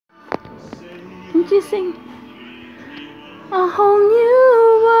you sing? A whole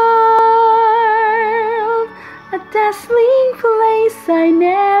new world, a dazzling place I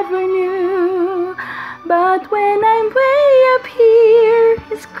never knew. But when I'm way up here,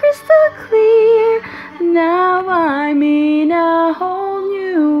 it's crystal clear. Now I'm in a whole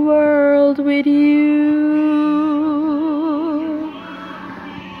new world with you.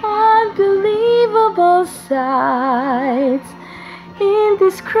 Unbelievable sights,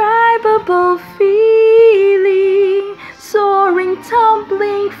 indescribable feeling, soaring,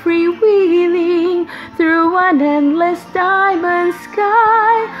 tumbling, freewheeling through an endless diamond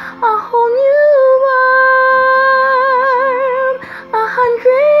sky. A whole new world,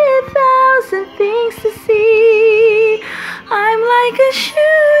 100,000 things to see. I'm like a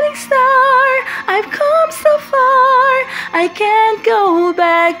shooting star, I've come so far, I can't go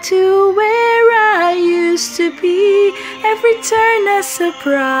back to where I used to be. Every turn a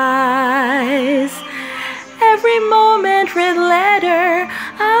surprise, every moment red letter.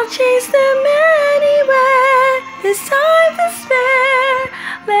 I'll chase them anywhere, there's time to spare.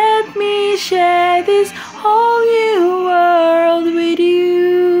 Let me share this